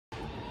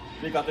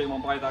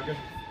Vikatiimon paitaa kyllä.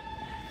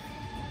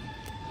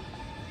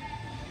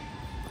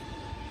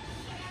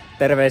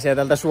 Terveisiä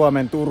tältä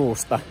Suomen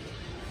Turusta.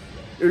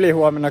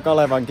 Ylihuomenna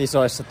Kalevan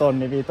kisoissa 1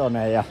 500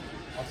 tonnia ja...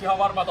 Onks ihan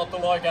varma, että oot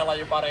tullut oikean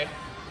lajin pariin?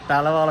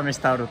 Täällä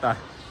valmistaudutaan.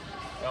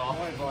 Joo.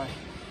 Voi.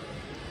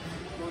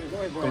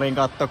 Tulin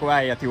katto, kun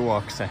äijät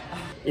juokse.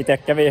 Ite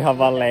kävi ihan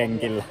vaan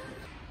lenkillä.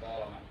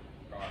 3,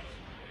 2,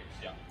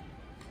 1 ja...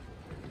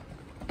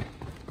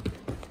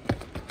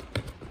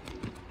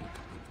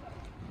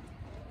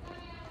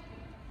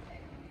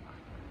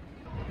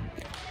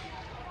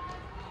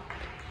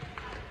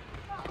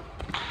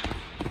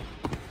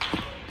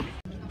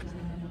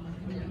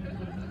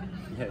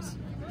 Yes.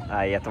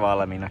 Äijät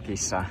valmiina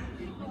kissaan.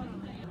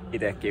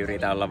 Itekin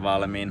yritän olla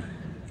valmiin.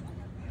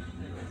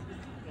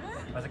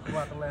 Pääsetkö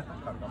vaan tulee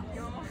takaa?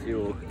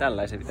 Juu,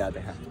 tällaisen pitää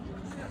tehdä.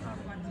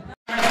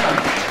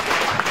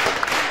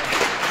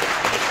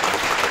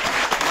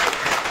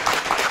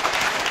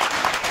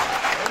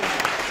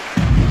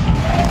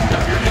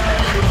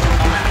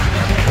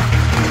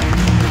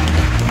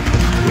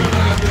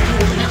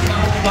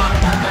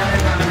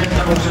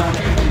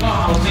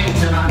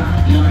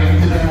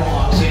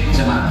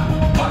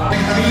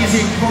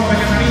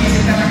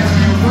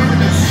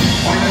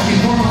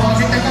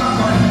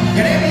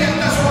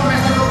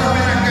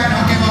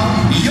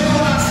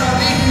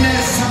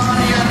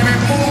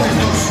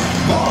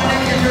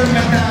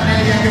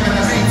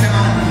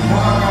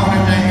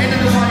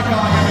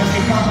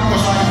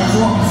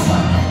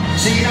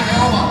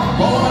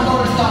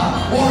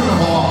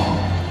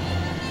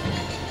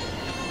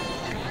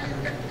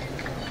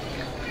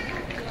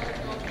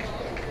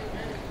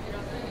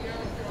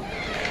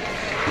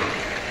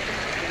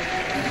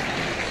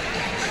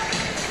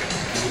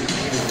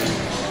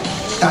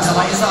 Tässä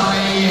lajissa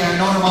ei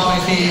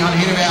normaalisti ihan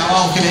hirveää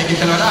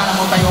vauhtileikittelyä nähdä,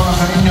 mutta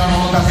Joonas Rinne on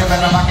ollut sen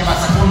verran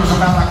väkevässä kunnossa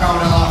tällä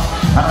kaudella.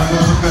 Hän on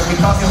juossut myöskin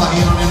tasilla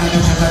hienon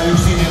ennätyksensä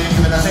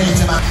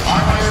 1.47.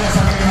 Aivan yhdessä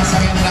ryhmässä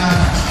mennään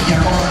ja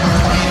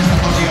 13 miestä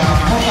tosiaan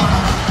mukana.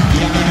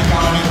 Ja viime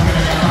kauden 1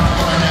 ja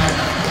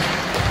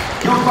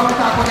 2. Joukkoa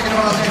pitää kuitenkin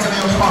numero 7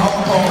 juokseva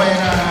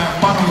HKV:n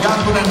Panu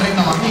Jantunen,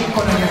 rinnalla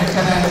Mikkonen ja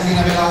sitten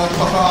siinä vielä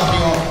Otto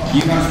Kaario,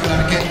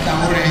 Jyväskylän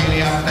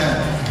kenttäurheilijat.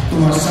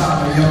 Tuossa,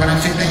 joka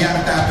nyt sitten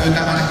jättäytyy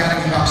tämän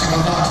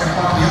kärkikaksikon taakse.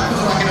 Panu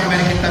Jantusellakin on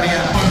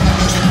merkittäviä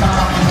onnätykset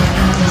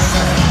takapituudessa.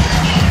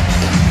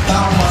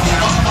 Tauvasia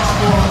vastaan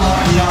puolella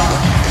ja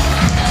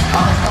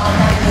Annetaan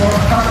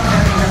kärkipuolella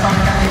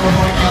Tranchand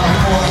kärkipuolella oikealla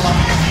puolella.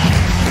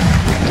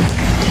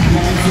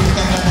 Ja nyt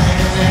sitten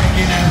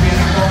edelleenkin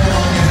vielä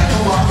kontrolli ja se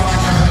tullaan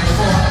Tranchand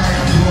puolella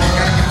ja tuo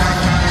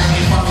kärkipaikkaan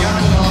niin Panu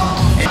Jantusella.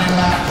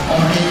 Hänellä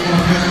on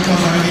liikkunut myös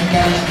tuossa hyvin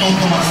kärjen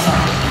tuntumassa.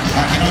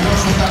 Hänkin on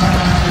juossut tällä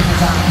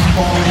äänestyksessä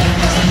 3.744.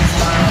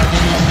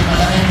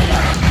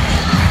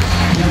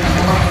 Ja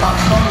numero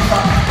 12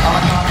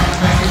 alkaa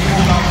myöskin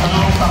sivukautta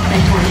nousta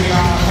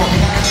pikkuhiljaa kohti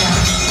kärkiä.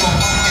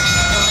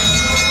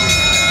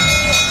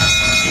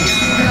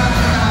 Sitten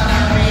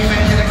lähdetään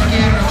viimeiselle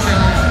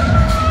kierrokselle.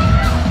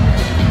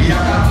 Ja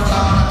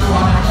katsotaan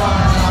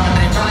 1200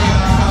 metrin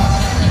väliajasta.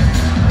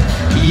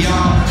 Ja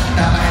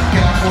tällä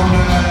hetkellä kun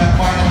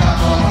painetaan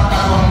tuolla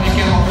takapuolella, niin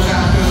kello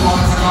pysähtyy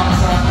tuollaisessa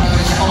kanssa.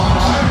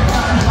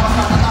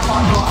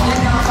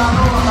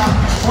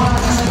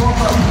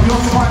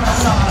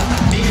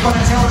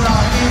 Mikkonen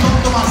seuraa hyvin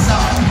tuntumassa.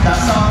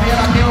 Tässä on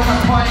vielä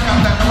tiukat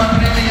paikat. Numero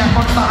 4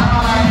 Konsta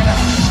Hämäläinen.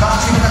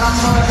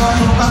 22 on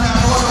tullut kateen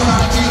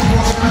tuotutaan.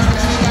 Kilpuu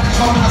sitten mikä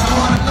kolmannassa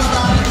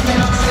huonettuna. Nyt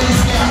meillä on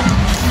riskejä.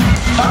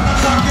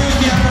 Kannattaa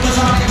kyytiä, kun se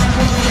saa ikään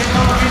kuitenkin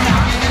tuolla mennä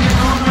hakemaan.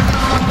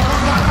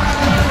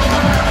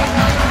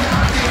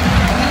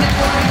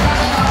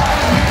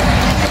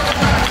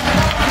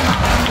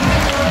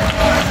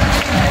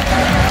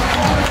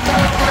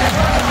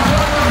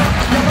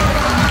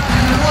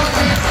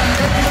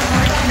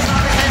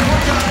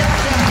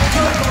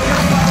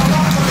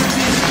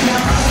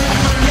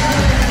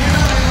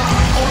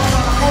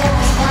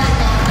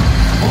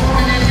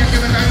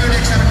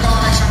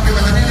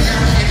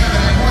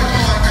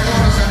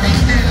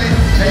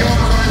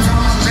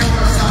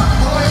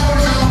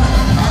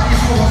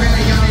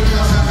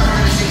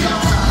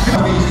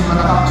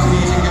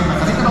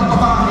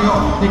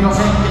 Niklas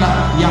Heikkilä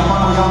ja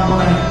Panu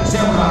Jantunen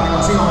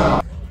seuraavilla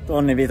sijoilla.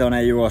 1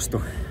 500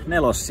 juostu.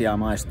 4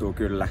 maistuu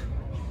kyllä.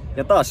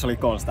 Ja taas oli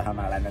Konsta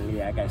Hämäläinen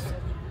liekeissä.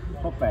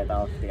 Hopeita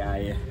otti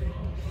äijä.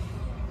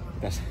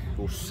 Mitäs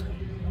Hussa?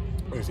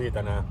 Ei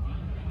siitä nää.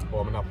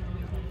 Huomenna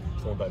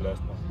suunta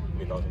ylöspäin.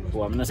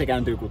 Huomenna se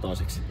kääntyy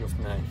 6. Just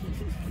näin.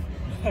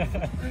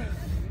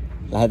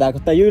 Lähdetäänkö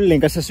tää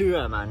Jyllin kanssa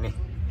syömään, niin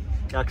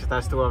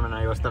jaksetaan sit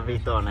huomenna juosta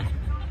 5. On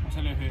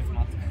se lyhyt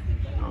matka.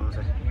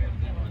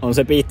 On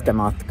se pitkä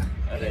matka.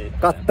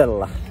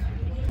 Kattella.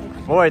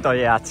 Voiton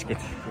jätskit.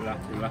 Kyllä,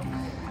 kyllä.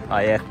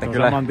 Ai että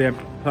kyllä.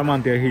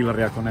 Saman tien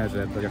hiilaria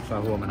koneeseen, että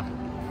jaksaa huomenna.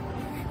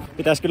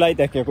 Pitäis kyllä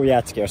itekin joku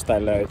jätski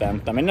jostain löytää,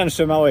 mutta mennään nyt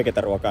syömään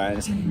oikeita ruokaa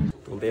ensin.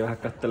 Tultiin vähän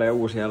kattelee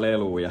uusia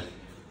leluja.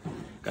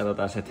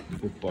 Katsotaan et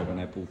uppoako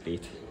ne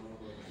pupit.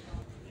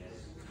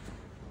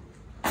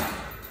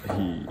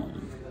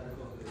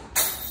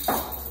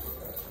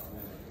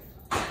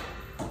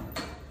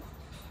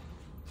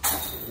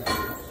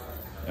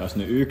 jos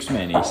nyt yksi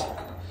menis.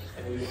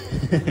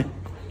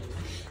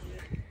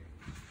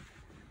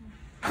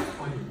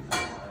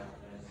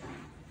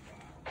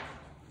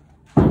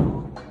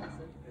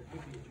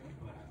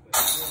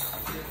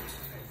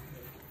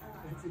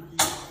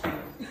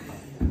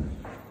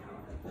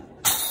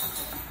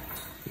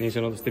 Niin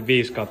sanotusti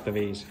 5/5.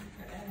 2/5.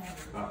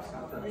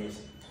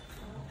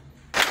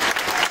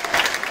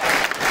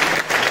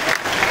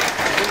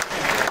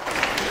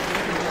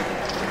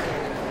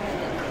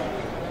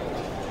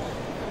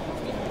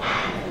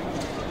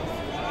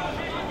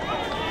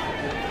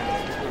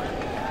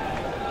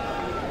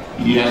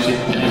 Ja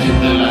sitten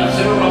esitellään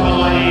seuraava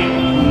laji,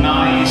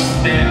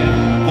 naisten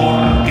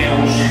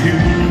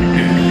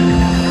korkeushyppy.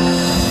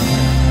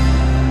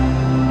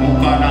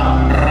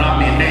 Mukana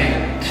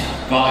Raminet.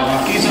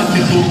 Kalevan Kisat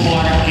ja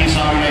turkulainen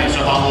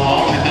kisayleisö haluaa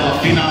onnitella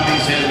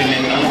finaaliin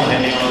selvinneitä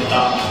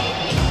urheilijoita.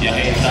 Ja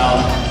heitä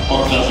on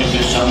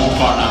korkeushypyssä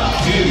mukana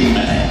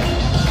 10.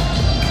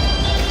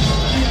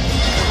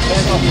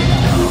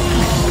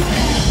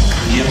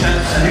 Ja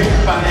tässä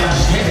hyppääjä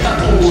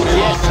Tuure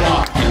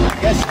Haapanen.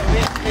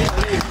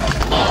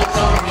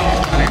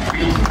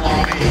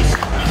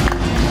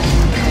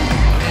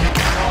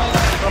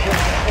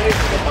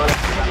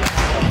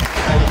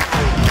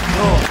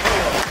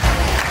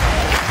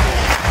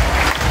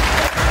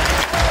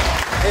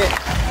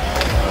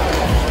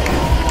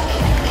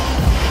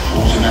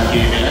 Uusi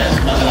näkee vielä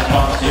ensimmäisellä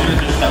 2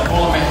 yritystä,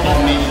 3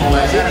 tonnia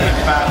tulee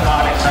Järvenpää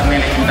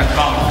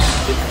 8.42.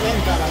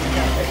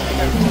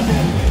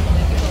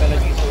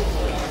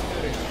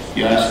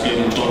 Ja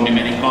äskeinen tonni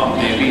meni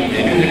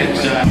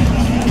 2.59.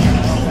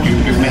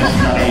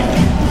 Hyppymestari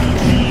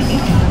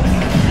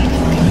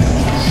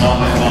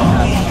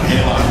Saleva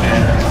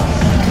Helander.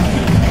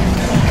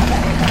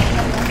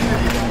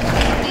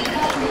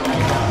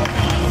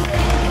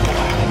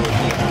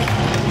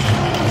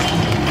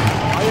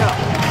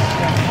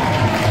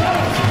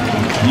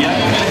 Ja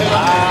Eemil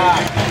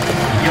Helander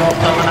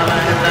johtavana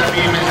lähdetään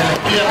viimeiselle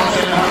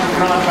kierrokselle. Hannu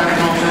Granberg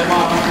nousee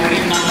vahvasti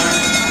rinnalle.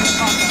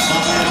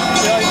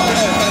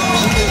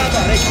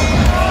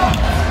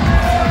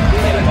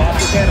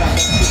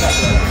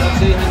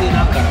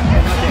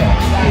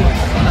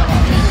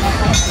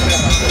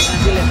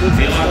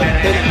 Helander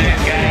edelleen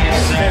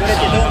kärjessä.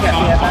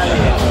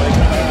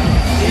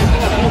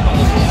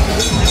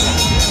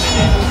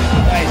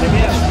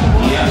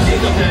 Ja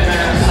sitten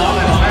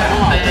Saleva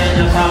lähtee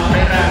ja saa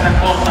peräänsä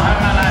Konsta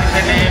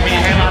Hämäläisen.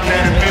 Eemil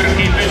Helander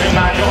pyrkii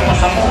pysymään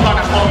joukossa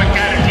mukana 3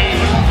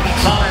 kärkiin.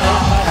 Saleva,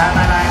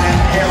 Hämäläinen,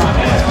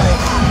 Helander.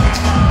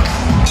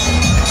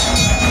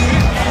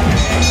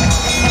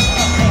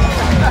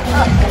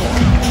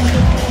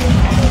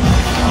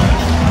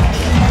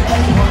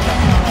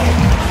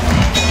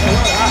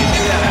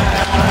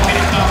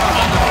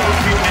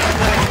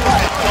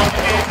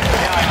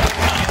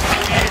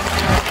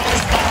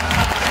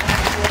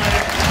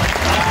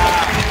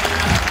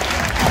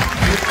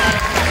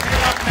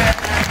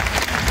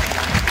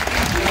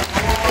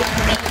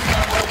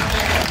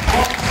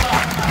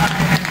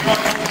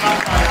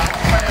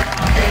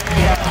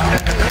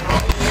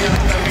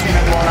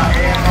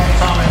 Eero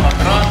Saleva,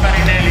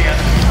 Granberg 4,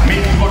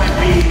 Mikkonen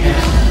 5.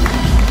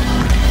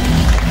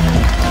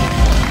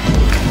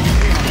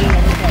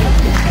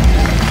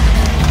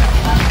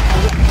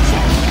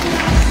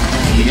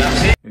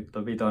 Nyt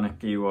on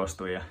 5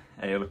 juostu ja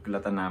ei ollut kyllä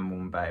tänään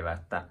mun päivä,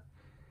 että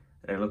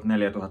reilut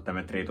 4000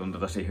 metriä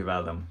tuntui tosi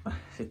hyvältä, mutta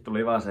sitten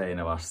tuli vaan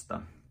seinä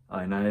vastaan.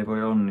 Aina ei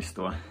voi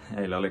onnistua.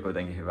 Eilen oli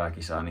kuitenkin hyvä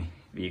kisa, niin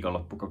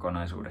viikonloppu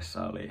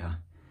kokonaisuudessaan oli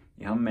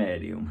ihan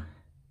medium.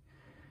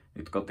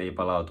 Nyt kotiin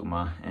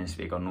palautumaan ensi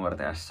viikon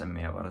nuorten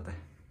SM:iä varten.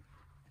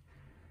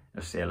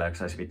 Jos siellä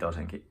jaksaisi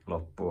 5:nkin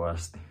loppuun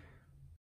asti.